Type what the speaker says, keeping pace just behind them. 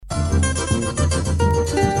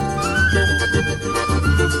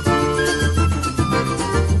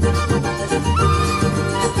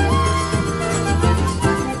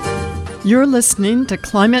You're listening to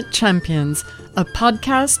Climate Champions, a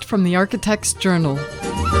podcast from the Architects Journal.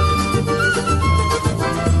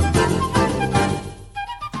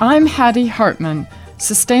 I'm Hattie Hartman,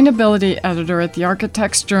 Sustainability Editor at the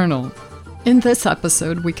Architects Journal. In this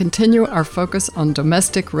episode, we continue our focus on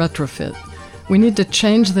domestic retrofit. We need to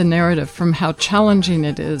change the narrative from how challenging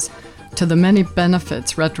it is to the many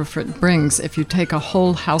benefits retrofit brings if you take a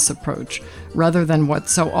whole house approach, rather than what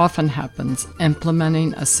so often happens,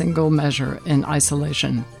 implementing a single measure in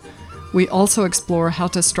isolation. We also explore how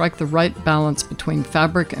to strike the right balance between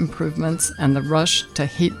fabric improvements and the rush to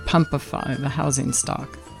heat pumpify the housing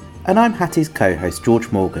stock. And I'm Hattie's co-host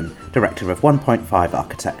George Morgan, Director of 1.5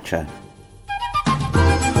 Architecture.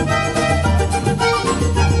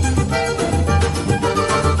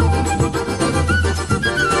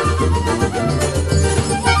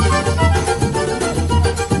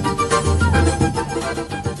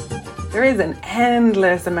 There is an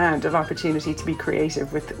endless amount of opportunity to be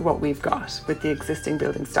creative with what we've got, with the existing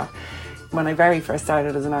building stock. When I very first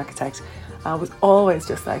started as an architect, I was always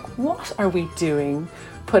just like, what are we doing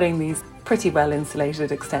putting these pretty well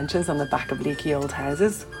insulated extensions on the back of leaky old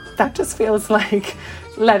houses? That just feels like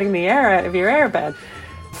letting the air out of your airbed.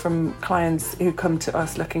 From clients who come to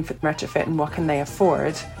us looking for retrofit and what can they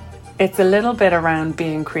afford, it's a little bit around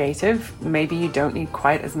being creative. Maybe you don't need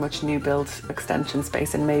quite as much new build extension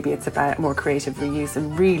space, and maybe it's about more creative reuse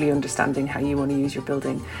and really understanding how you want to use your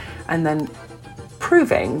building, and then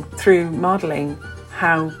proving through modelling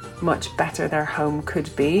how much better their home could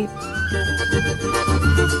be.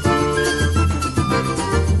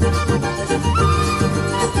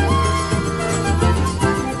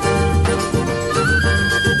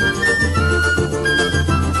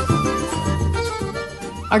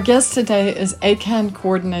 Our guest today is ACAN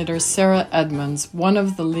coordinator Sarah Edmonds, one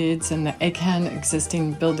of the leads in the ACAN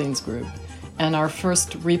Existing Buildings Group, and our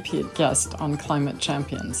first repeat guest on Climate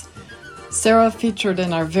Champions. Sarah featured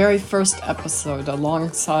in our very first episode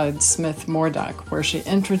alongside Smith Mordack, where she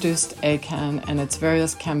introduced ACAN and its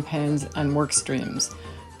various campaigns and work streams.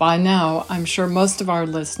 By now, I'm sure most of our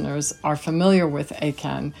listeners are familiar with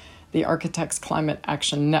ACAN, the Architects Climate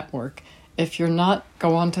Action Network. If you're not,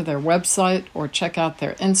 go onto their website or check out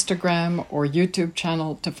their Instagram or YouTube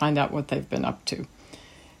channel to find out what they've been up to.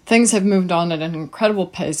 Things have moved on at an incredible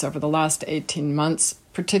pace over the last 18 months,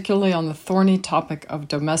 particularly on the thorny topic of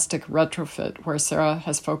domestic retrofit, where Sarah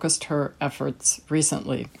has focused her efforts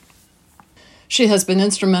recently. She has been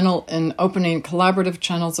instrumental in opening collaborative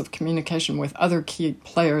channels of communication with other key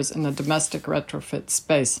players in the domestic retrofit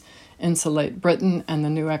space, Insulate Britain and the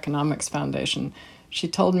New Economics Foundation. She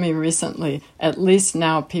told me recently, at least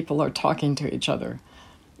now people are talking to each other.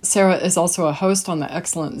 Sarah is also a host on the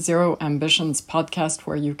excellent Zero Ambitions podcast,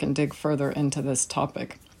 where you can dig further into this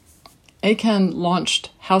topic. ACAN launched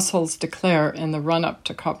Households Declare in the run-up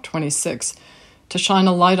to COP26 to shine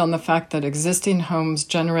a light on the fact that existing homes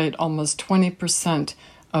generate almost 20%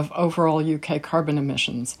 of overall UK carbon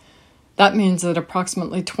emissions. That means that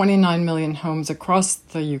approximately 29 million homes across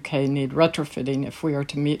the UK need retrofitting if we are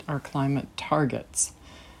to meet our climate targets.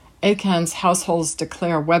 ACAN's Households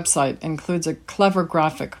Declare website includes a clever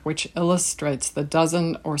graphic which illustrates the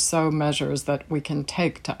dozen or so measures that we can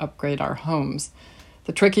take to upgrade our homes.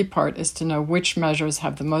 The tricky part is to know which measures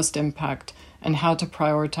have the most impact and how to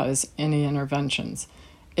prioritize any interventions.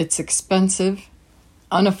 It's expensive,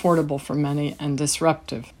 unaffordable for many, and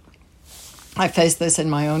disruptive. I faced this in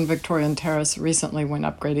my own Victorian terrace recently when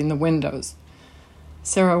upgrading the windows.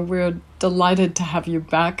 Sarah, we're delighted to have you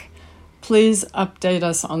back. Please update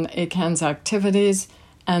us on ACAN's activities,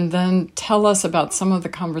 and then tell us about some of the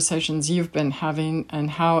conversations you've been having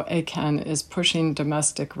and how ACAN is pushing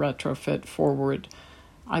domestic retrofit forward.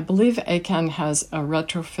 I believe ACAN has a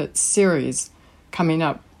retrofit series coming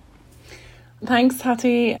up. Thanks,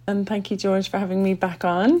 Hattie, and thank you, George, for having me back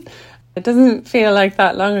on. It doesn't feel like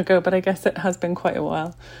that long ago, but I guess it has been quite a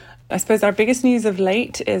while. I suppose our biggest news of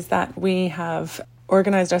late is that we have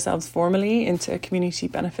organised ourselves formally into a community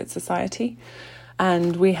benefit society,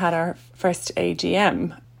 and we had our first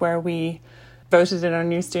AGM where we voted in our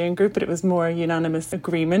new steering group, but it was more unanimous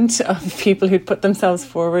agreement of people who'd put themselves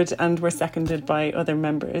forward and were seconded by other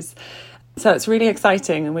members. So it's really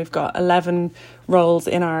exciting, and we've got 11 roles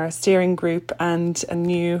in our steering group and a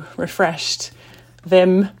new refreshed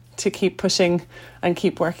VIM to keep pushing and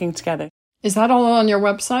keep working together. Is that all on your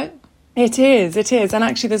website? It is. And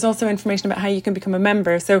actually there's also information about how you can become a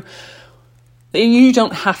member. So you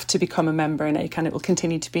don't have to become a member in ACAN. It will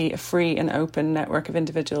continue to be a free and open network of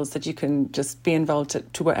individuals that you can just be involved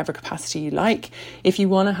to whatever capacity you like. If you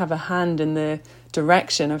want to have a hand in the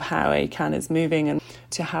direction of how ACAN is moving and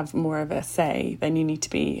to have more of a say, then you need to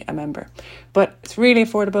be a member. But it's really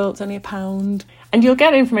affordable. It's only £1. And you'll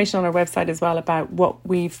get information on our website as well about what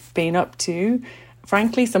we've been up to.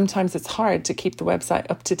 Frankly, sometimes it's hard to keep the website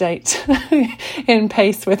up to date in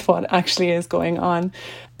pace with what actually is going on.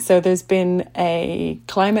 So there's been a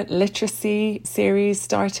climate literacy series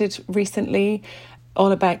started recently,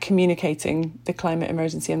 all about communicating the climate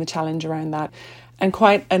emergency and the challenge around that. And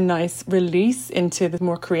quite a nice release into the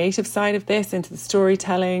more creative side of this, into the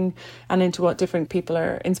storytelling and into what different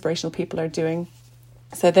inspirational people are doing.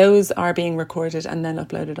 So those are being recorded and then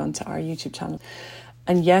uploaded onto our YouTube channel.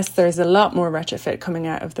 And yes, there's a lot more retrofit coming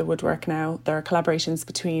out of the woodwork now. There are collaborations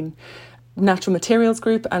between Natural Materials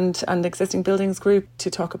Group and Existing Buildings Group to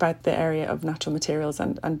talk about the area of natural materials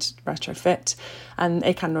and retrofit. And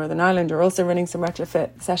ACAN Northern Ireland are also running some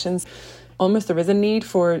retrofit sessions. Almost there is a need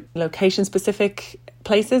for location-specific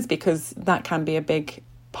places because that can be a big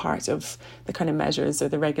part of the kind of measures or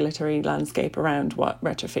the regulatory landscape around what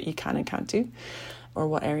retrofit you can and can't do, or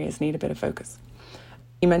what areas need a bit of focus.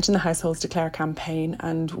 You mentioned the Households Declare campaign,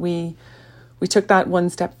 and we took that one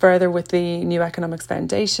step further with the New Economics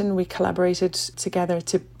Foundation. We collaborated together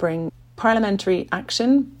to bring parliamentary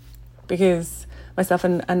action, because myself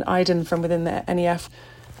and Aiden from within the NEF,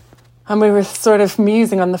 and we were sort of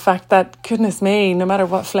musing on the fact that, goodness me, no matter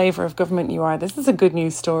what flavour of government you are, this is a good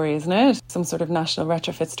news story, isn't it? Some sort of national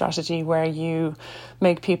retrofit strategy where you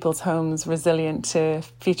make people's homes resilient to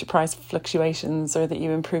future price fluctuations, or that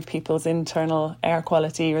you improve people's internal air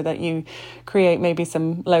quality, or that you create maybe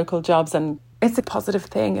some local jobs. And it's a positive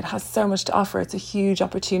thing. It has so much to offer. It's a huge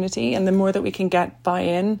opportunity. And the more that we can get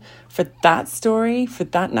buy-in for that story, for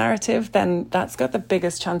that narrative, then that's got the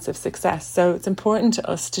biggest chance of success. So it's important to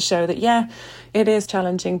us to show that, yeah, it is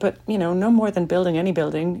challenging, but, you know, no more than building any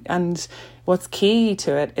building. And what's key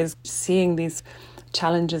to it is seeing these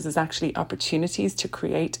challenges as actually opportunities to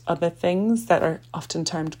create other things that are often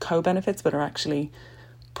termed co-benefits, but are actually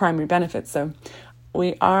primary benefits. So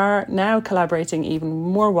we are now collaborating even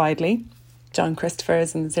more widely. John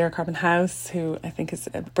Christophers and the Zero Carbon House, who I think is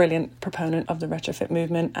a brilliant proponent of the retrofit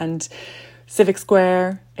movement, and Civic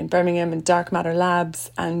Square in Birmingham, and Dark Matter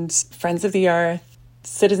Labs, and Friends of the Earth,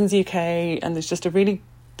 Citizens UK, and there's just a really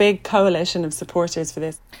big coalition of supporters for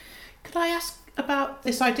this. Could I ask about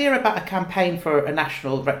this idea about a campaign for a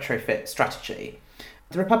national retrofit strategy?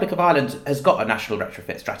 The Republic of Ireland has got a national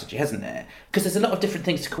retrofit strategy, hasn't it? Because there's a lot of different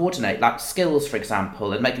things to coordinate, like skills, for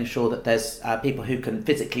example, and making sure that there's people who can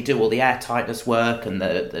physically do all the air tightness work and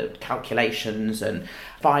the calculations and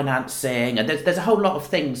financing. And there's a whole lot of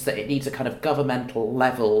things that it needs a kind of governmental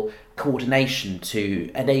level coordination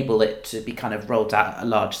to enable it to be kind of rolled out at a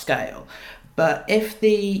large scale. But if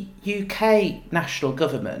the UK national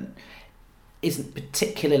government isn't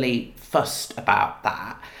particularly fussed about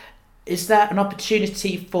that, is there an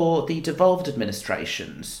opportunity for the devolved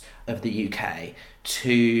administrations of the UK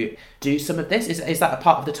to do some of this? Is that a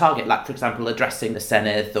part of the target, like, for example, addressing the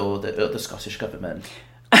Senedd or the Scottish Government?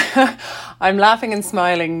 I'm laughing and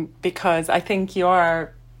smiling because I think you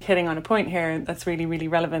are hitting on a point here that's really, really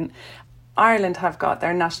relevant. Ireland have got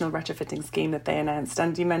their national retrofitting scheme that they announced,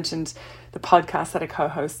 and you mentioned the podcast that I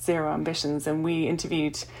co-host, Zero Ambitions, and we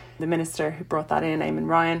interviewed the minister who brought that in, Eamon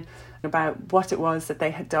Ryan, about what it was that they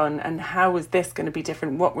had done and how was this going to be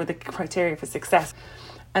different, what were the criteria for success.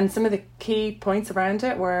 And some of the key points around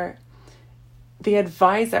it were the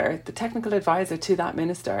technical advisor to that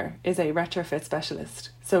minister is a retrofit specialist.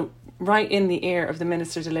 So right in the ear of the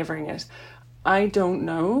minister delivering it. I don't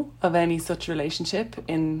know of any such relationship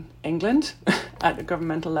in England at a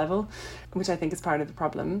governmental level, which I think is part of the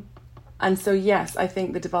problem. And so, yes, I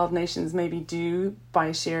think the devolved nations maybe do,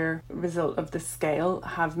 by sheer result of the scale,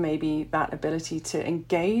 have maybe that ability to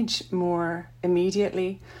engage more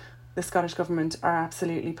immediately. The Scottish Government are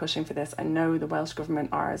absolutely pushing for this. I know the Welsh Government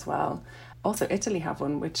are as well. Also, Italy have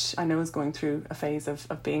one, which I know is going through a phase of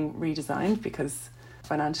being redesigned because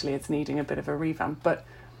financially it's needing a bit of a revamp. But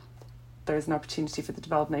there's an opportunity for the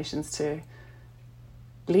devolved nations to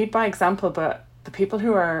lead by example, but the people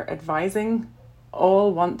who are advising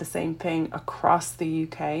all want the same thing across the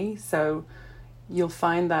UK. So you'll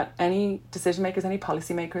find that any decision makers, any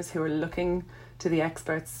policy makers who are looking to the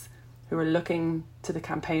experts, who are looking to the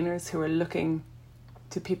campaigners, who are looking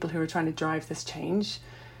to people who are trying to drive this change,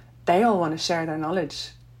 they all want to share their knowledge.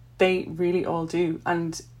 They really all do.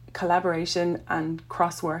 And collaboration and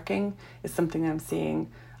cross-working is something I'm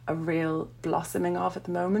seeing a real blossoming of at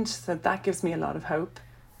the moment. So that gives me a lot of hope.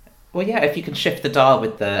 Well, yeah, if you can shift the dial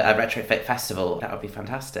with the Retrofit Festival, that would be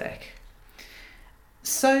fantastic.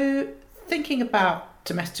 So, thinking about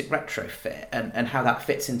domestic retrofit and how that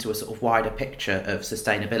fits into a sort of wider picture of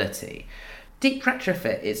sustainability, Deep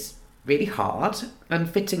retrofit is really hard, and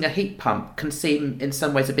fitting a heat pump can seem in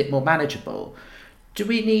some ways a bit more manageable. Do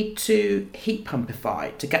we need to heat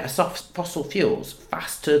pumpify to get us off fossil fuels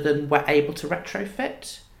faster than we're able to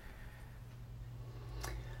retrofit?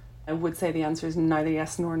 I would say the answer is neither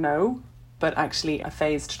yes nor no, but actually a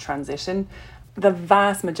phased transition. The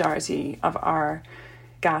vast majority of our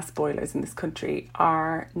gas boilers in this country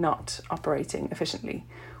are not operating efficiently.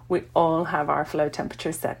 We all have our flow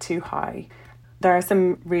temperatures set too high. There are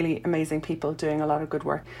some really amazing people doing a lot of good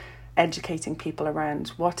work, educating people around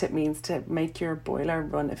what it means to make your boiler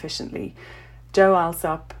run efficiently. Jo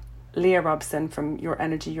Alsop, Leah Robson from Your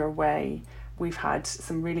Energy Your Way. We've had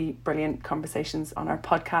some really brilliant conversations on our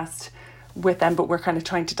podcast with them, but we're kind of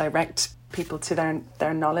trying to direct people to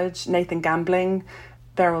their knowledge. Nathan Gambling,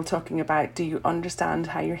 they're all talking about, do you understand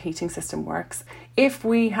how your heating system works? If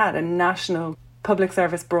we had a national public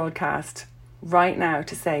service broadcast right now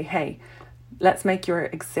to say, hey, let's make your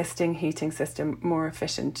existing heating system more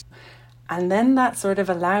efficient. And then that sort of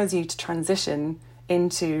allows you to transition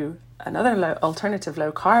into another alternative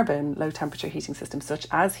low carbon, low temperature heating system, such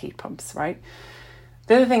as heat pumps, right?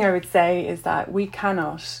 The other thing I would say is that we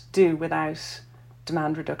cannot do without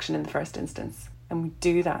demand reduction in the first instance. And we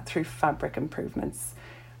do that through fabric improvements.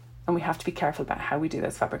 And we have to be careful about how we do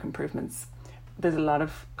those fabric improvements. There's a lot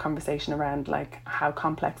of conversation around like how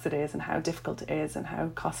complex it is and how difficult it is and how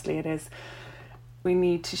costly it is. We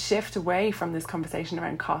need to shift away from this conversation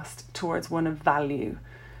around cost towards one of value.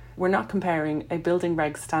 We're not comparing a building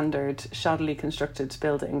reg standard, shoddily constructed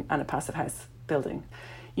building and a passive house building.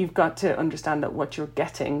 You've got to understand that what you're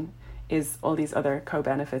getting is all these other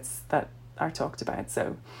co-benefits that are talked about.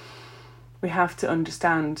 So we have to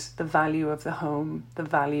understand the value of the home, the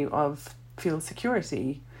value of fuel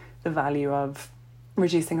security, the value of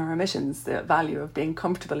reducing our emissions, the value of being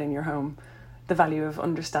comfortable in your home, the value of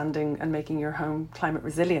understanding and making your home climate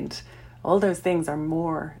resilient. All those things are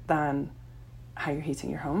more than how you're heating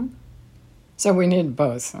your home. So we need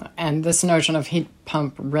both. And this notion of heat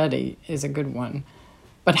pump ready is a good one.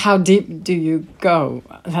 But how deep do you go?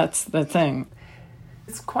 That's the thing.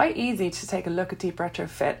 It's quite easy to take a look at deep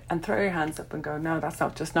retrofit and throw your hands up and go, no, that's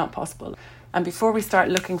not possible. And before we start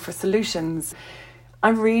looking for solutions, I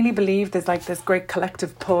really believe there's like this great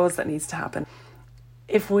collective pause that needs to happen.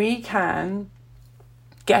 If we can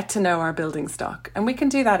get to know our building stock, and we can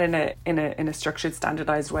do that in a structured,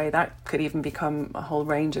 standardized way, that could even become a whole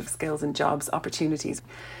range of skills and jobs opportunities.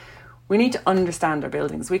 We need to understand our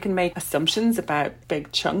buildings. We can make assumptions about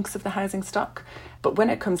big chunks of the housing stock, but when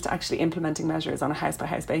it comes to actually implementing measures on a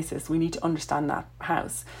house-by-house basis, we need to understand that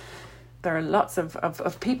house. There are lots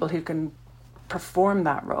of people who can perform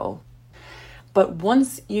that role. But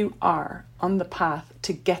once you are on the path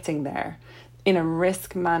to getting there in a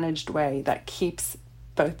risk-managed way that keeps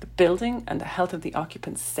both the building and the health of the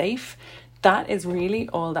occupants safe, that is really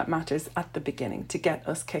all that matters at the beginning to get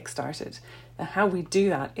us kick-started. And how we do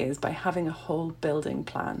that is by having a whole building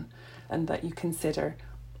plan, and that you consider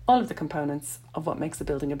all of the components of what makes a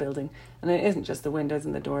building. And it isn't just the windows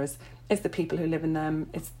and the doors, it's the people who live in them,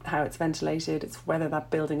 it's how it's ventilated, it's whether that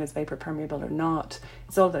building is vapor permeable or not,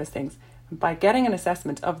 it's all those things. And by getting an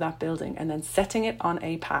assessment of that building and then setting it on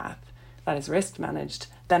a path that is risk managed,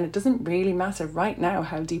 then it doesn't really matter right now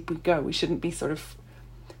how deep we go. We shouldn't be sort of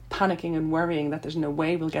panicking and worrying that there's no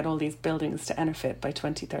way we'll get all these buildings to EnerPHit by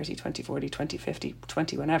 2030, 2040, 2050,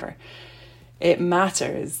 20 whenever. It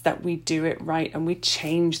matters that we do it right and we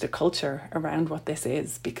change the culture around what this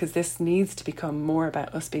is, because this needs to become more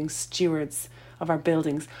about us being stewards of our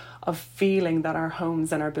buildings, of feeling that our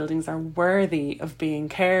homes and our buildings are worthy of being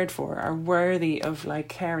cared for, are worthy of like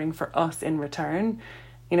caring for us in return.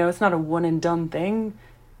 You know, it's not a one and done thing.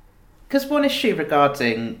 Because one issue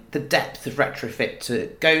regarding the depth of retrofit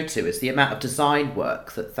to go to is the amount of design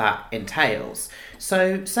work that entails.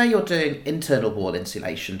 So say you're doing internal wall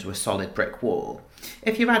insulation to a solid brick wall.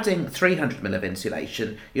 If you're adding 300mm of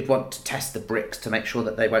insulation, you'd want to test the bricks to make sure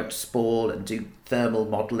that they won't spall and do thermal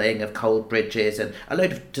modelling of cold bridges and a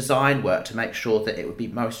load of design work to make sure that it would be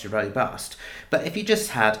moisture robust. But if you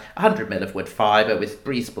just had 100mm of wood fibre with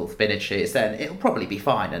breathable finishes, then it'll probably be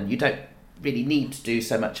fine and you don't really need to do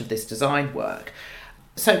so much of this design work.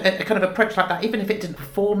 So a kind of approach like that, even if it didn't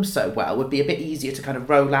perform so well, would be a bit easier to kind of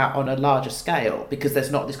roll out on a larger scale because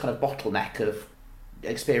there's not this kind of bottleneck of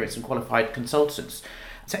experienced and qualified consultants.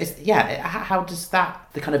 So how does that,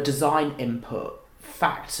 the kind of design input,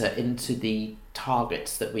 factor into the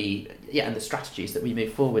targets that and the strategies that we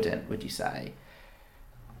move forward in, would you say?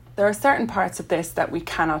 There are certain parts of this that we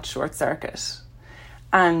cannot short circuit.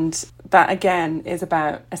 And that, again, is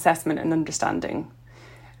about assessment and understanding.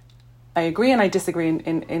 I agree and I disagree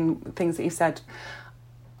in things that you've said.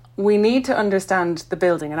 We need to understand the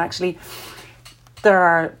building, and actually there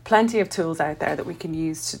are plenty of tools out there that we can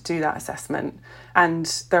use to do that assessment, and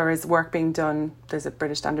there is work being done. There's a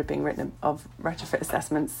British standard being written of retrofit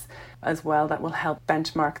assessments as well that will help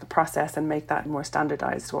benchmark the process and make that more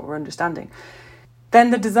standardised to what we're understanding.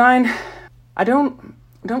 Then the design, I don't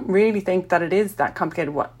really think that it is that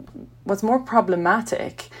complicated. What's more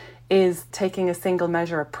problematic is taking a single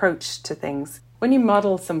measure approach to things. When you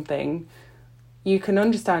model something, you can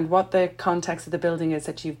understand what the context of the building is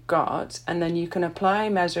that you've got, and then you can apply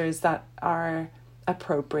measures that are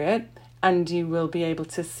appropriate, and you will be able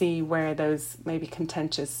to see where those maybe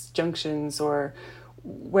contentious junctions or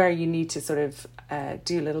where you need to sort of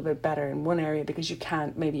do a little bit better in one area because you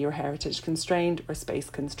can't, maybe you're heritage constrained or space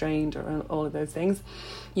constrained or all of those things.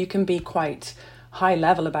 You can be quite high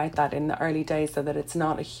level about that in the early days so that it's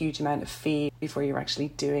not a huge amount of fee before you're actually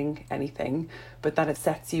doing anything, but that it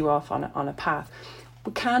sets you off on a path.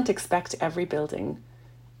 We can't expect every building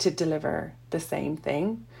to deliver the same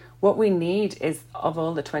thing. What we need is, of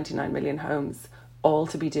all the 29 million homes, all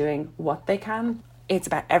to be doing what they can. It's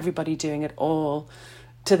about everybody doing it all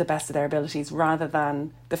to the best of their abilities, rather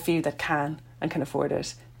than the few that can and can afford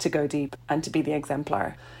it to go deep and to be the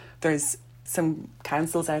exemplar. There's some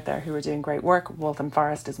councils out there who are doing great work. Waltham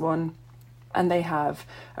Forest is one, and they have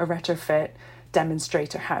a retrofit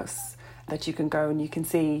demonstrator house that you can go and you can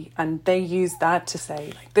see, and they use that to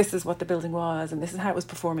say, like, this is what the building was and this is how it was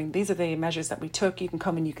performing, these are the measures that we took. You can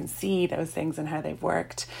come and you can see those things and how they've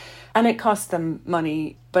worked, and it costs them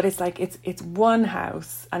money, but it's like it's one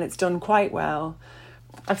house and it's done quite well.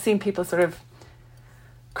 I've seen people sort of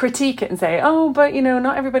critique it and say, oh, but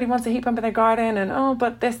not everybody wants a heat pump in their garden, and oh,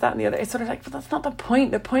 but this, that and the other. It's sort of like, but that's not the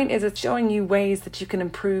point. The point is it's showing you ways that you can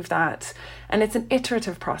improve that, and it's an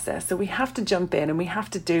iterative process. So we have to jump in and we have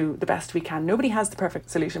to do the best we can. Nobody has the perfect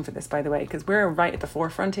solution for this, by the way, because we're right at the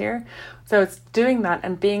forefront here. So it's doing that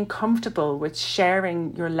and being comfortable with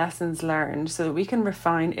sharing your lessons learned so that we can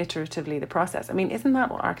refine iteratively the process. I mean, isn't that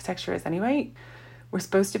what architecture is anyway? We're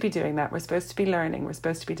supposed to be doing that. We're supposed to be learning. We're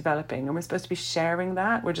supposed to be developing, and we're supposed to be sharing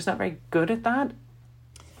that. We're just not very good at that.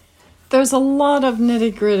 There's a lot of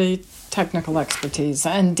nitty-gritty technical expertise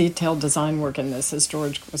and detailed design work in this, as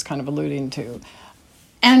George was kind of alluding to.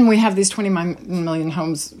 And we have these 29 million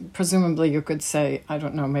homes. Presumably you could say, I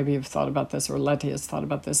don't know, maybe you've thought about this, or Letty has thought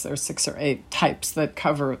about this, there are 6 or 8 types that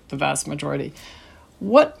cover the vast majority.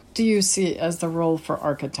 What do you see as the role for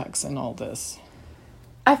architects in all this?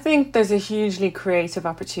 I think there's a hugely creative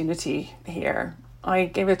opportunity here. I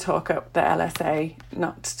gave a talk at the LSA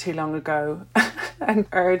not too long ago and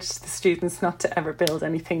urged the students not to ever build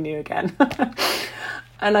anything new again.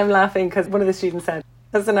 And I'm laughing because one of the students said,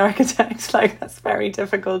 as an architect, like, that's very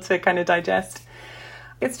difficult to kind of digest.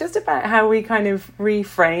 It's just about how we kind of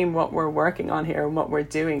reframe what we're working on here and what we're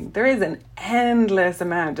doing. There is an endless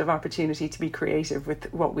amount of opportunity to be creative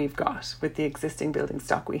with what we've got, with the existing building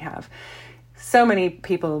stock we have. So many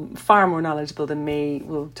people far more knowledgeable than me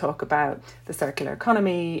will talk about the circular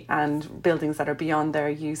economy and buildings that are beyond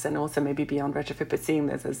their use and also maybe beyond retrofit, but seeing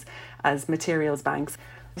this as materials banks.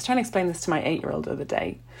 I was trying to explain this to my 8-year-old the other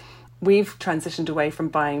day. We've transitioned away from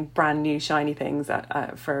buying brand new shiny things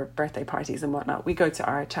for birthday parties and whatnot. We go to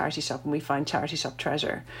our charity shop and we find charity shop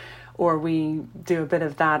treasure, or we do a bit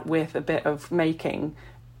of that with a bit of making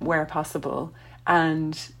where possible,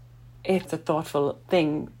 and it's a thoughtful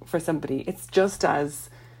thing for somebody. It's just as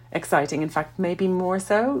exciting, in fact, maybe more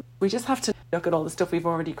so. We just have to look at all the stuff we've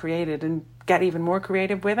already created and get even more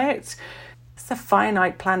creative with it. It's a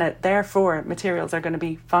finite planet, therefore materials are going to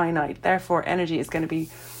be finite, therefore energy is going to be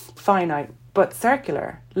finite, but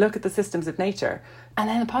circular. Look at the systems of nature, and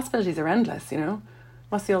then the possibilities are endless.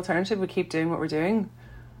 What's the alternative? We keep doing what we're doing.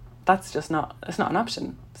 That's just not an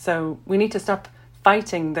option. So we need to stop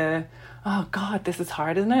fighting oh God, this is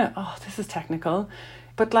hard, isn't it? Oh, this is technical.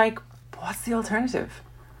 But what's the alternative?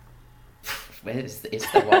 Is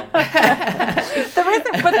there one?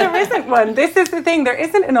 There isn't one. This is the thing. There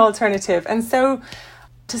isn't an alternative. And so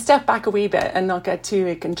to step back a wee bit and not get too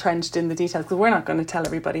entrenched in the details, because we're not going to tell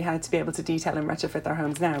everybody how to be able to detail and retrofit their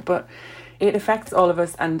homes now, but it affects all of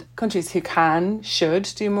us, and countries who should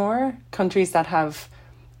do more, countries that have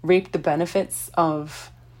reaped the benefits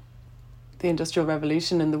of the Industrial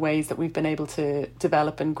Revolution and the ways that we've been able to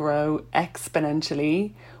develop and grow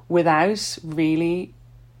exponentially without really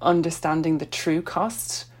understanding the true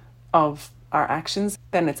cost of our actions,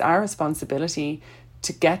 then it's our responsibility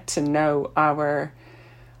to get to know our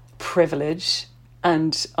privilege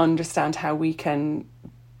and understand how we can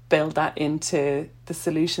build that into the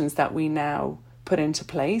solutions that we now put into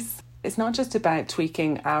place. It's not just about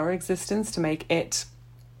tweaking our existence to make it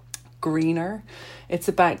greener. It's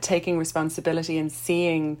about taking responsibility and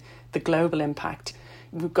seeing the global impact.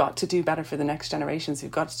 We've got to do better for the next generations.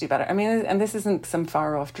 We've got to do better. I mean, and this isn't some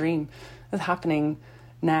far off dream. It's happening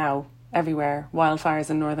now everywhere. Wildfires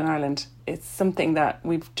in Northern Ireland. It's something that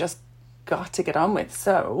we've just got to get on with.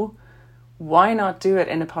 So why not do it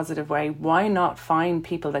in a positive way? Why not find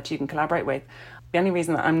people that you can collaborate with? The only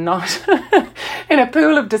reason that I'm not in a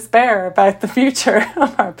pool of despair about the future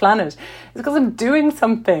of our planet is because I'm doing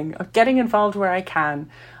something, of getting involved where I can.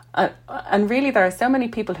 And really, there are so many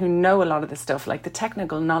people who know a lot of this stuff. Like, the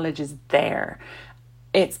technical knowledge is there.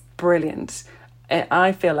 It's brilliant.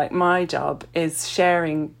 I feel like my job is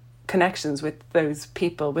sharing connections with those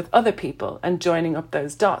people, with other people, and joining up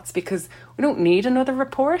those dots, because we don't need another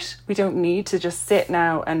report. We don't need to just sit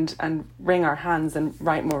now and wring our hands and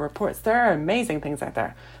write more reports. There are amazing things out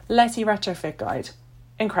there. Letty Retrofit Guide,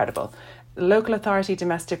 incredible. Local Authority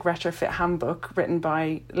Domestic Retrofit Handbook, written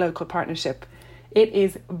by Local Partnership. It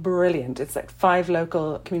is brilliant. It's like 5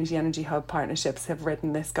 local community energy hub partnerships have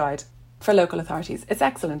written this guide for local authorities. It's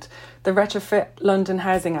excellent. The Retrofit London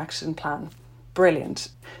Housing Action Plan, brilliant.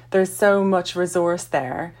 There's so much resource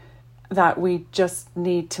there that we just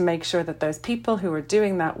need to make sure that those people who are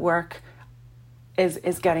doing that work is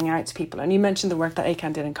getting out to people. And you mentioned the work that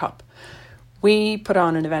ACAN did in COP. We put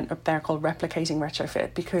on an event up there called Replicating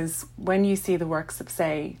Retrofit, because when you see the works of,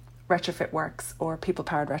 say, Retrofit Works or People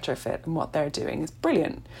Powered Retrofit and what they're doing is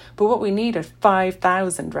brilliant. But what we need are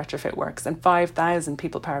 5,000 Retrofit Works and 5,000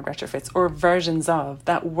 People Powered Retrofits, or versions of,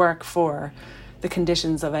 that work for the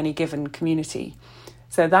conditions of any given community.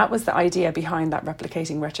 So that was the idea behind that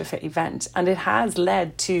Replicating Retrofit event. And it has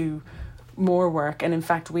led to more work. And in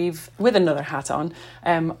fact, we've, with another hat on,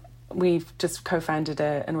 we've just co-founded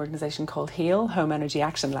an organisation called HEAL, Home Energy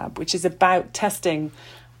Action Lab, which is about testing,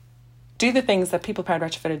 do the things that People Powered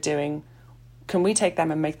Retrofit are doing, can we take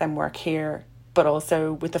them and make them work here, but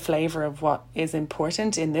also with the flavour of what is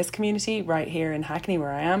important in this community right here in Hackney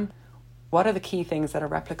where I am? What are the key things that are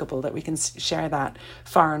replicable that we can share that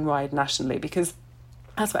far and wide nationally? Because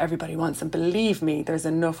that's what everybody wants. And believe me, there's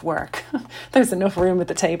enough work. There's enough room at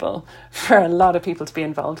the table for a lot of people to be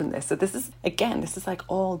involved in this. So this is like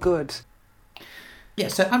all good. Yeah,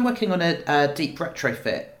 so I'm working on a deep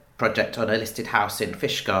retrofit project on a listed house in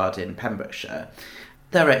Fishguard in Pembrokeshire.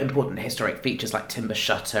 There are important historic features like timber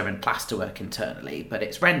shutter and plasterwork internally, but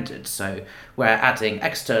it's rendered, so we're adding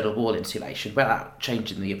external wall insulation without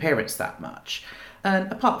changing the appearance that much.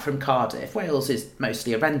 And apart from Cardiff, Wales is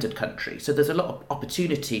mostly a rendered country, so there's a lot of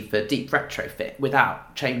opportunity for deep retrofit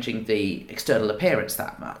without changing the external appearance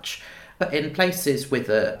that much. But in places with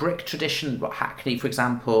a brick tradition, like Hackney, for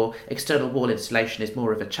example, external wall insulation is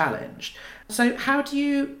more of a challenge. So how do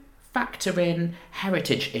you factor in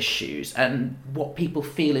heritage issues and what people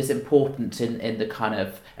feel is important in the kind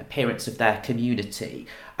of appearance of their community?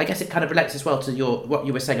 I guess it kind of relates as well to what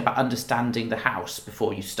you were saying about understanding the house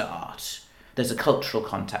before you start. There's a cultural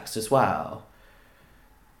context as well.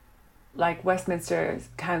 Like Westminster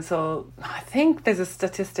Council, I think there's a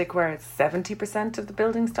statistic where it's 70% of the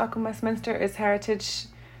building stock in Westminster is heritage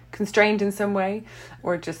constrained in some way,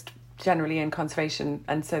 or just generally in conservation,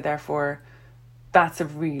 and so therefore that's a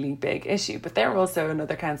really big issue. But they're also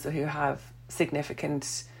another council who have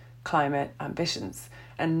significant climate ambitions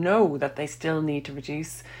and know that they still need to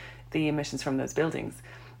reduce the emissions from those buildings.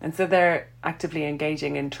 And so they're actively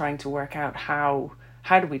engaging in trying to work out how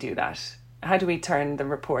do we do that? How do we turn the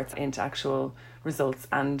reports into actual results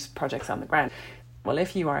and projects on the ground? Well,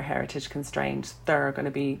 if you are heritage constrained, there are going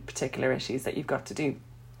to be particular issues that you've got to do.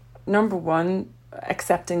 Number one,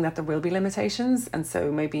 accepting that there will be limitations, and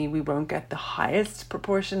so maybe we won't get the highest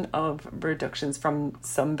proportion of reductions from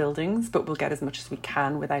some buildings, but we'll get as much as we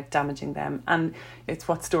can without damaging them. And it's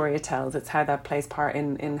what story it tells. It's how that plays part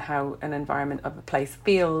in how an environment of a place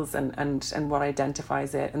feels and what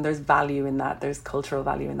identifies it. And there's value in that. There's cultural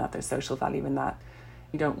value in that. There's social value in that.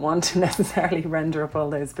 You don't want to necessarily render up all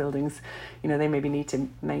those buildings. You know, they maybe need to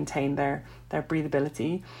maintain their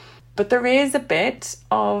breathability. But there is a bit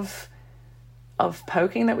of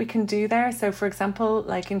poking that we can do there. So for example,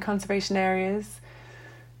 like in conservation areas,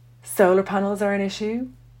 solar panels are an issue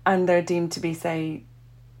and they're deemed to be, say,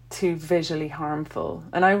 too visually harmful.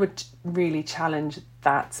 And I would really challenge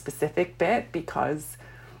that specific bit, because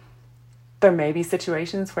there may be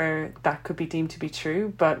situations where that could be deemed to be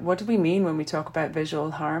true. But what do we mean when we talk about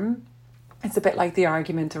visual harm? It's a bit like the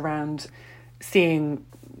argument around seeing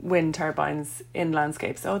wind turbines in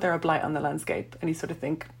landscapes. Oh, they're a blight on the landscape. And you sort of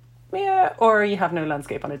think, yeah, or you have no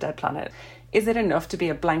landscape on a dead planet. Is it enough to be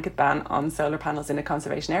a blanket ban on solar panels in a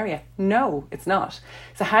conservation area? No, it's not.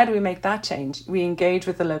 So how do we make that change? We engage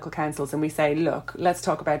with the local councils and we say, look, let's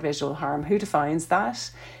talk about visual harm. Who defines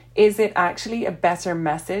that? Is it actually a better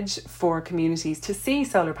message for communities to see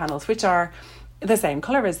solar panels, which are the same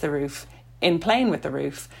colour as the roof, in plane with the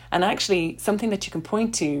roof, and actually something that you can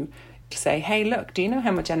point to say, hey, look, do you know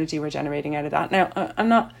how much energy we're generating out of that? Now, I'm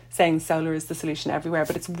not saying solar is the solution everywhere,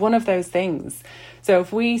 but it's one of those things. So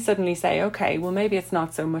if we suddenly say, okay, well, maybe it's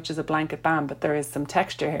not so much as a blanket ban, but there is some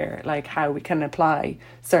texture here, like how we can apply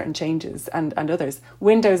certain changes and others.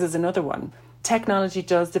 Windows is another one. Technology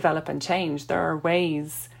does develop and change. There are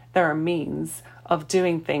ways, there are means of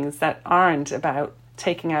doing things that aren't about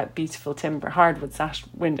taking out beautiful timber, hardwood sash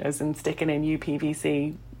windows and sticking in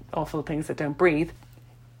UPVC, awful things that don't breathe.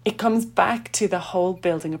 It comes back to the whole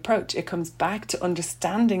building approach. It comes back to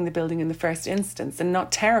understanding the building in the first instance and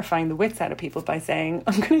not terrifying the wits out of people by saying,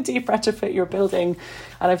 I'm going to deep retrofit your building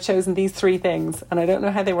and I've chosen these 3 things and I don't know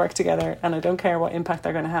how they work together and I don't care what impact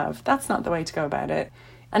they're going to have. That's not the way to go about it.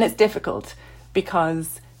 And it's difficult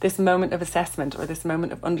because this moment of assessment or this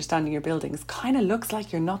moment of understanding your buildings kind of looks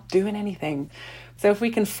like you're not doing anything. So if we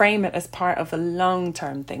can frame it as part of a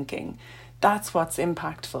long-term thinking, that's what's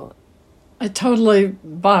impactful. I totally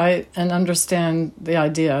buy and understand the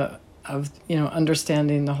idea of,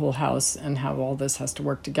 understanding the whole house and how all this has to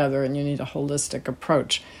work together and you need a holistic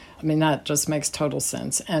approach. I mean, that just makes total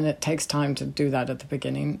sense. And it takes time to do that at the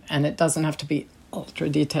beginning. And it doesn't have to be ultra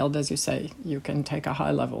detailed, as you say. You can take a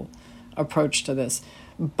high level approach to this.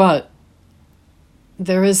 But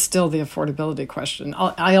there is still the affordability question.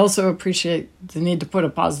 I also appreciate the need to put a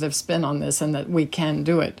positive spin on this and that we can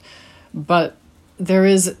do it. But there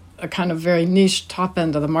is a kind of very niche top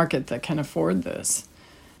end of the market that can afford this.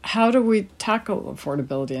 How do we tackle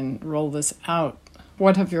affordability and roll this out?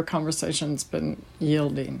 What have your conversations been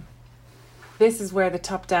yielding? This is where the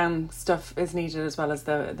top-down stuff is needed as well as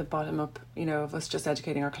the bottom-up, of us just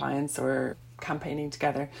educating our clients or campaigning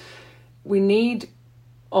together. We need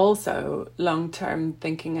also long-term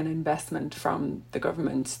thinking and investment from the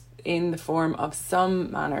government in the form of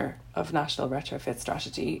some manner of national retrofit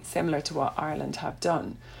strategy, similar to what Ireland have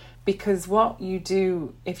done. Because what you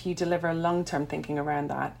do if you deliver long-term thinking around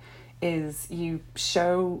that is you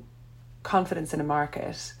show confidence in a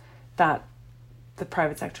market that the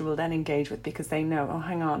private sector will then engage with because they know, oh,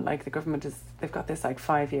 hang on, like the government they've got this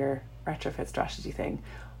 5-year retrofit strategy thing.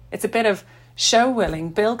 It's a bit of show willing,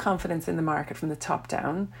 build confidence in the market from the top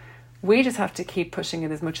down. We just have to keep pushing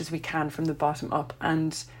it as much as we can from the bottom up.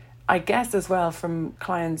 And I guess as well from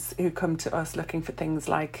clients who come to us looking for things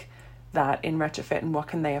like that in retrofit and what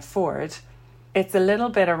can they afford, it's a little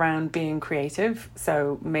bit around being creative.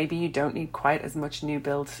 So maybe you don't need quite as much new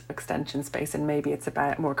build extension space and maybe it's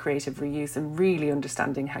about more creative reuse and really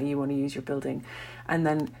understanding how you want to use your building and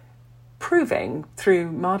then proving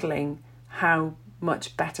through modelling how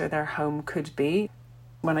much better their home could be.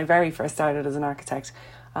 When I very first started as an architect,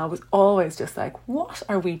 I was always just like, what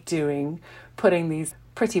are we doing putting these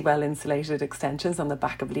pretty well insulated extensions on the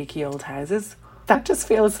back of leaky old houses? That just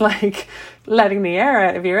feels like letting the air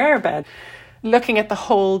out of your airbed. Looking at the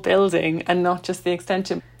whole building and not just the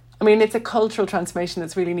extension. I mean, it's a cultural transformation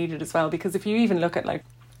that's really needed as well, because if you even look at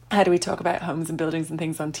how do we talk about homes and buildings and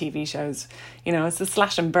things on TV shows? It's a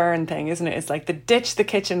slash and burn thing, isn't it? It's like the ditch the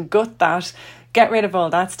kitchen, gut that, get rid of all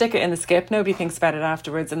that, stick it in the skip, nobody thinks about it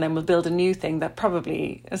afterwards, and then we'll build a new thing that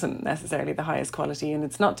probably isn't necessarily the highest quality and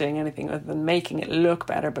it's not doing anything other than making it look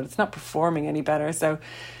better, but it's not performing any better. So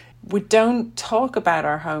we don't talk about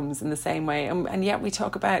our homes in the same way, and yet we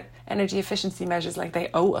talk about energy efficiency measures like they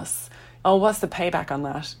owe us. Oh, what's the payback on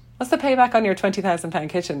that? What's the payback on your £20,000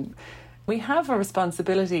 kitchen? We have a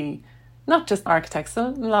responsibility, not just architects, so a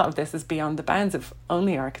lot of this is beyond the bounds of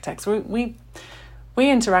only architects. We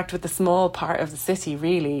interact with the small part of the city,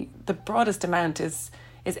 really. The broadest amount is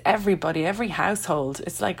everybody, every household.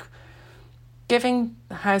 It's like giving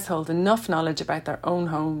the household enough knowledge about their own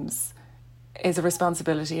homes is a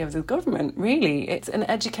responsibility of the government, really. It's an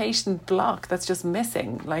education block that's just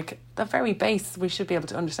missing. Like the very base, we should be able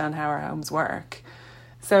to understand how our homes work.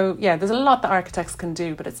 So yeah, there's a lot that architects can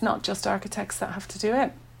do, but it's not just architects that have to do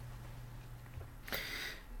it.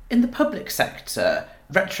 In the public sector,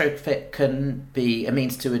 retrofit can be a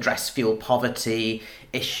means to address fuel poverty,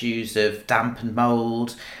 issues of damp and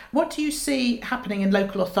mould. What do you see happening in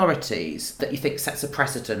local authorities that you think sets a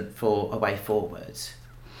precedent for a way forward?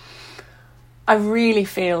 I really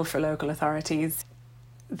feel for local authorities.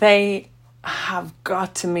 They have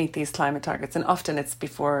got to meet these climate targets, and often it's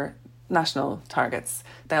before national targets.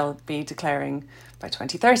 They'll be declaring by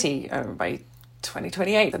 2030 or by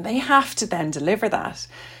 2028, and they have to then deliver that.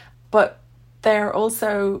 But They're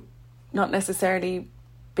also not necessarily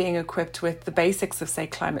being equipped with the basics of, say,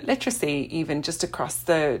 climate literacy, even just across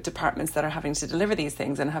the departments that are having to deliver these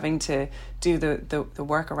things and having to do the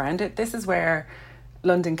work around it. This is where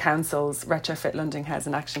London Council's Retrofit London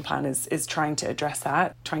Housing Action Plan is trying to address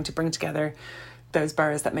that, trying to bring together those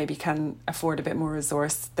boroughs that maybe can afford a bit more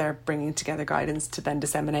resource. They're bringing together guidance to then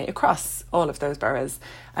disseminate across all of those boroughs.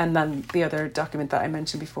 And then the other document that I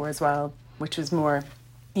mentioned before as well, which was more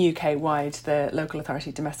UK-wide, the Local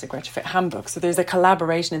Authority Domestic Retrofit Handbook. So there's a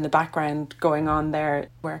collaboration in the background going on there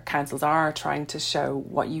where councils are trying to show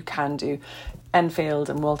what you can do. Enfield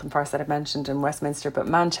and Waltham Forest that I've mentioned, and Westminster, but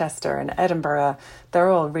Manchester and Edinburgh, they're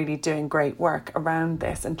all really doing great work around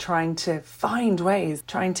this and trying to find ways,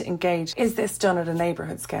 trying to engage. Is this done at a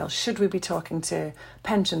neighbourhood scale? Should we be talking to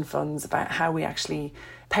pension funds about how we actually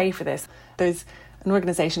pay for this? There's an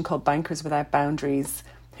organisation called Bankers Without Boundaries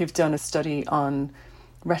who've done a study on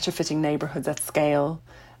retrofitting neighbourhoods at scale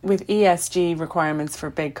with ESG requirements for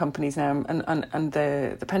big companies now, and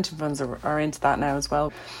the pension funds are into that now as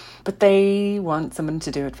well. But they want someone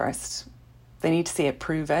to do it first. They need to see it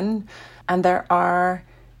proven. And there are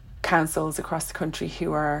councils across the country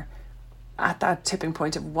who are at that tipping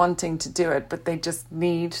point of wanting to do it, but they just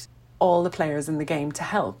need all the players in the game to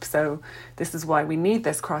help. So this is why we need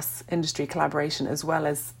this cross-industry collaboration, as well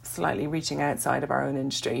as slightly reaching outside of our own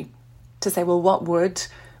industry to say, well, what would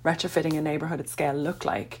retrofitting a neighbourhood at scale look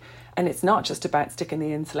like? And it's not just about sticking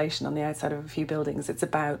the insulation on the outside of a few buildings. It's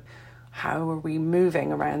about how are we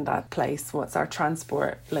moving around that place? What's our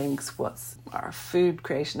transport links? What's our food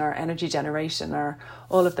creation, our energy generation,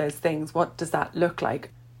 all of those things? What does that look like?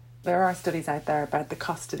 There are studies out there about the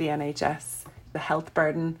cost to the NHS, the health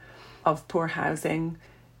burden of poor housing.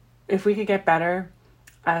 If we could get better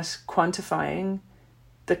at quantifying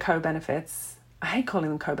the co-benefits, I hate calling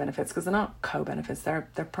them co-benefits because they're not co-benefits, they're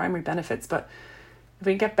primary benefits, but if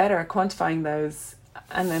we get better at quantifying those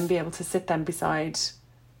and then be able to sit them beside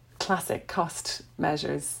classic cost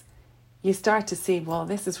measures, you start to see, well,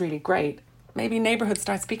 this is really great. Maybe neighbourhoods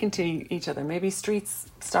start speaking to each other. Maybe streets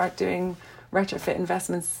start doing retrofit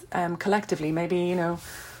investments collectively. Maybe,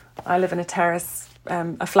 I live in a terrace,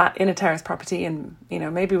 a flat in a terrace property, and,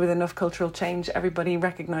 maybe with enough cultural change, everybody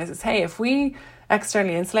recognises, hey, if we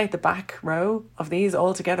externally insulate the back row of these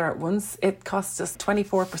all together at once, it costs us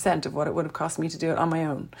 24% of what it would have cost me to do it on my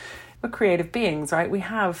own. We're creative beings, right?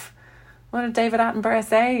 What did David Attenborough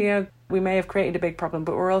say? We may have created a big problem,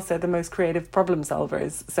 but we're also the most creative problem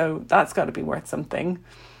solvers. So that's got to be worth something.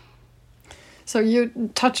 So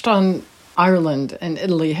you touched on Ireland and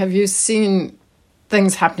Italy. Have you seen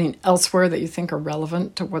things happening elsewhere that you think are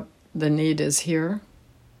relevant to what the need is here?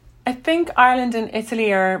 I think Ireland and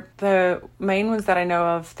Italy are the main ones that I know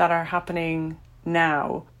of that are happening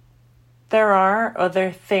now. There are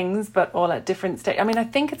other things, but all at different stages. I mean, I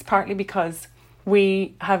think it's partly because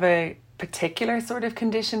we have a particular sort of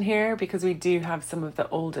condition here, because we do have some of the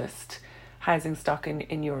oldest housing stock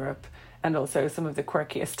in Europe, and also some of the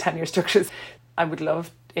quirkiest tenure structures. I would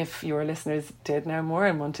love if your listeners did know more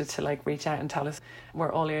and wanted to reach out and tell us.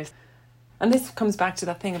 We're all ears. And this comes back to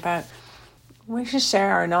that thing about we should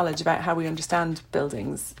share our knowledge about how we understand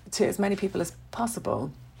buildings to as many people as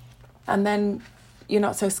possible. And then you're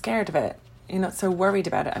not so scared of it. You're not so worried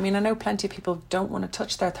about it. I mean, I know plenty of people don't want to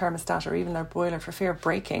touch their thermostat or even their boiler for fear of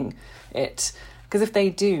breaking it. Because if they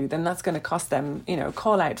do, then that's going to cost them, a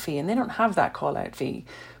call-out fee. And they don't have that call-out fee.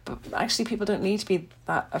 But actually, people don't need to be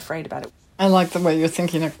that afraid about it. I like the way you're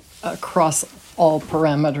thinking across all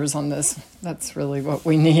parameters on this. That's really what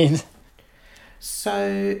we need.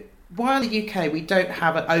 So while in the UK we don't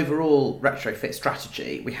have an overall retrofit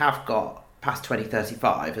strategy, we have got past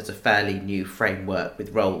 2035 as a fairly new framework with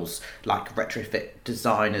roles like retrofit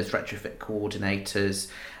designers, retrofit coordinators,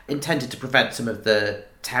 intended to prevent some of the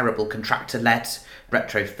terrible contractor-led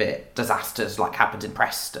retrofit disasters like happened in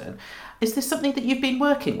Preston. Is this something that you've been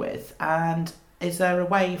working with? And is there a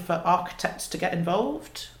way for architects to get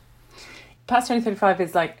involved? Past 2035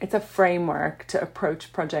 is it's a framework to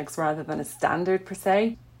approach projects rather than a standard per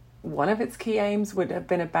se. One of its key aims would have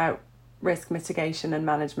been about risk mitigation and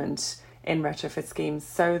management in retrofit schemes,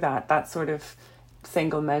 so that sort of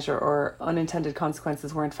single measure or unintended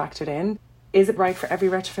consequences weren't factored in. Is it right for every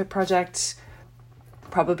retrofit project?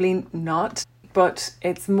 Probably not, but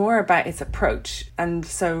it's more about its approach. And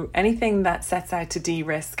so anything that sets out to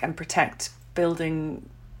de-risk and protect building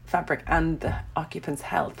fabric and the occupant's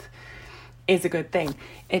health is a good thing.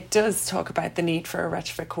 It does talk about the need for a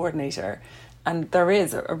retrofit coordinator, and there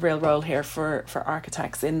is a real role here for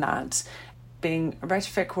architects in that. Being a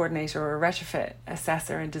retrofit coordinator or a retrofit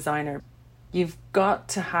assessor and designer, you've got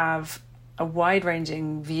to have a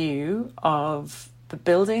wide-ranging view of the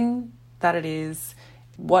building that it is,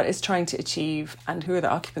 what it's trying to achieve, and who are the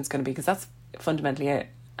occupants going to be, because that's fundamentally it.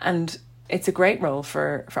 And it's a great role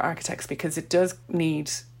for architects because it does need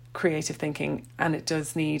creative thinking and it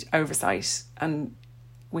does need oversight. And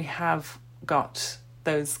we have got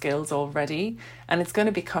those skills already, and it's going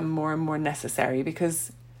to become more and more necessary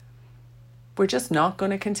because we're just not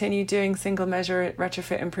going to continue doing single measure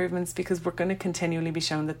retrofit improvements because we're going to continually be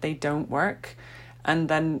shown that they don't work. And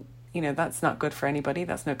then, that's not good for anybody.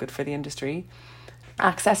 That's not good for the industry.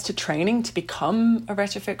 Access to training to become a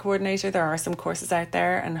retrofit coordinator. There are some courses out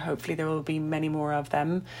there and hopefully there will be many more of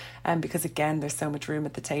them. Because again, there's so much room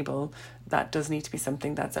at the table. That does need to be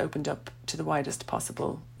something that's opened up to the widest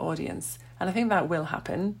possible audience. And I think that will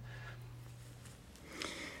happen.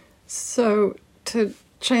 So to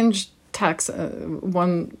change tax,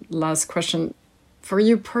 one last question. For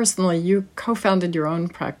you personally, you co-founded your own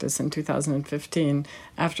practice in 2015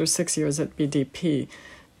 after 6 years at BDP.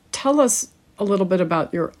 Tell us a little bit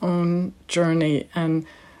about your own journey and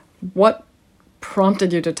what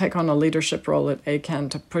prompted you to take on a leadership role at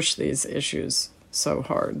ACAN to push these issues so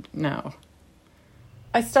hard now.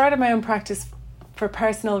 I started my own practice for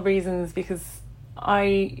personal reasons because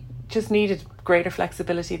I just needed greater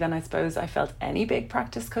flexibility than I suppose I felt any big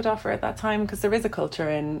practice could offer at that time, because there is a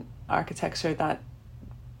culture in architecture that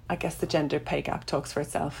I guess the gender pay gap talks for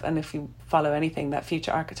itself. And if you follow anything that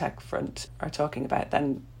Future Architect Front are talking about,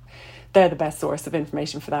 then they're the best source of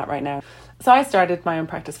information for that right now. So I started my own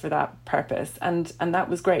practice for that purpose, and that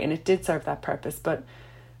was great, and it did serve that purpose. But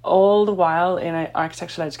all the while in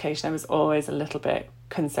architectural education, I was always a little bit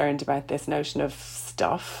concerned about this notion of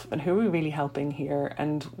stuff and who are we really helping here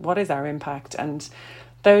and what is our impact, and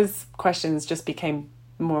those questions just became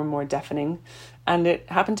more and more deafening. And it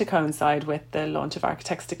happened to coincide with the launch of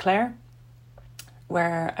Architects Declare,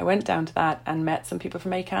 where I went down to that and met some people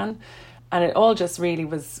from ACAN, and it all just really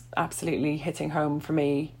was absolutely hitting home for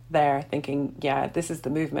me there, thinking, yeah, this is the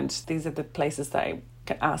movement. These are the places that I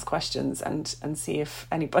can ask questions and see if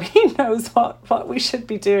anybody knows what we should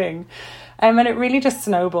be doing. And it really just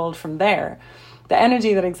snowballed from there. The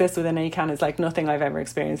energy that exists within ACAN is like nothing I've ever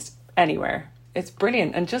experienced anywhere. It's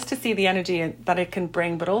brilliant. And just to see the energy that it can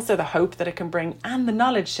bring, but also the hope that it can bring and the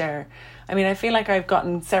knowledge share. I mean, I feel like I've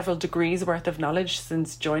gotten several degrees worth of knowledge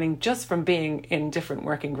since joining, just from being in different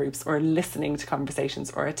working groups or listening to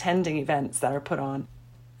conversations or attending events that are put on.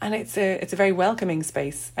 And it's a very welcoming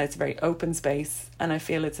space. It's a very open space. And I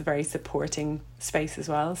feel it's a very supporting space as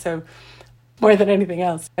well. So more than anything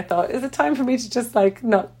else, I thought, is it time for me to just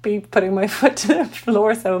not be putting my foot to the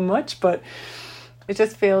floor so much? But it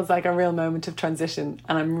just feels like a real moment of transition,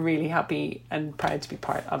 and I'm really happy and proud to be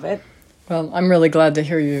part of it. Well, I'm really glad to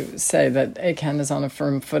hear you say that ACAN is on a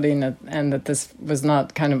firm footing and that this was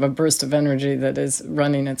not kind of a burst of energy that is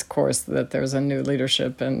running its course, that there's a new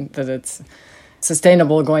leadership and that it's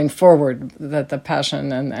sustainable going forward, that the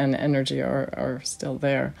passion and energy are still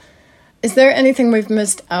there. Is there anything we've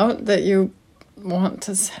missed out that you want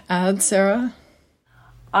to add, Sarah?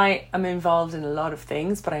 I am involved in a lot of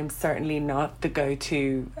things, but I'm certainly not the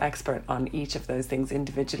go-to expert on each of those things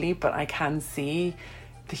individually, but I can see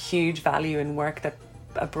the huge value in work that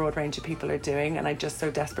a broad range of people are doing, and I just so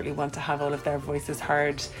desperately want to have all of their voices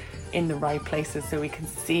heard in the right places so we can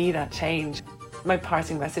see that change. My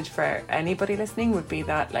parting message for anybody listening would be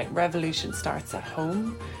that revolution starts at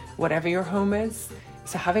home, whatever your home is.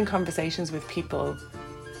 So having conversations with people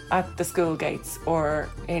at the school gates or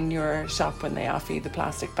in your shop when they offer you the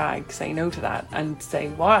plastic bag, say no to that and say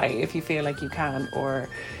why if you feel like you can, or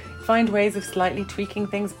find ways of slightly tweaking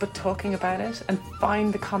things but talking about it, and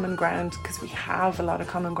find the common ground, because we have a lot of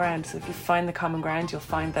common ground. So if you find the common ground, you'll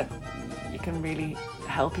find that you can really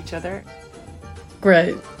help each other.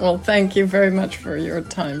 Great. Well, thank you very much for your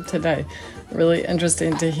time today. Really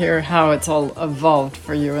interesting to hear how it's all evolved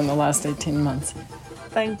for you in the last 18 months.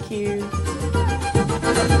 Thank you.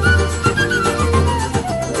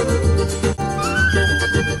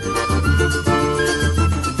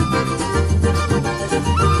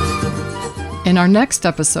 In our next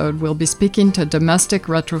episode, we'll be speaking to domestic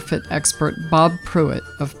retrofit expert Bob Pruitt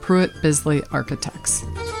of Pruitt Bisley Architects.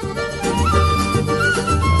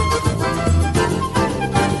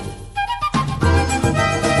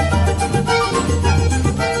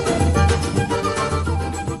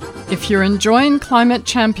 If you're enjoying Climate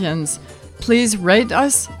Champions, please rate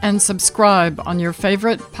us and subscribe on your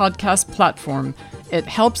favorite podcast platform. It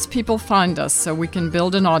helps people find us so we can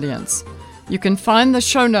build an audience. You can find the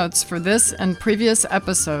show notes for this and previous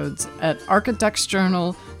episodes at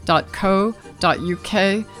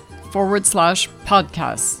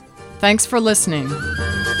architectsjournal.co.uk/podcasts. Thanks for listening.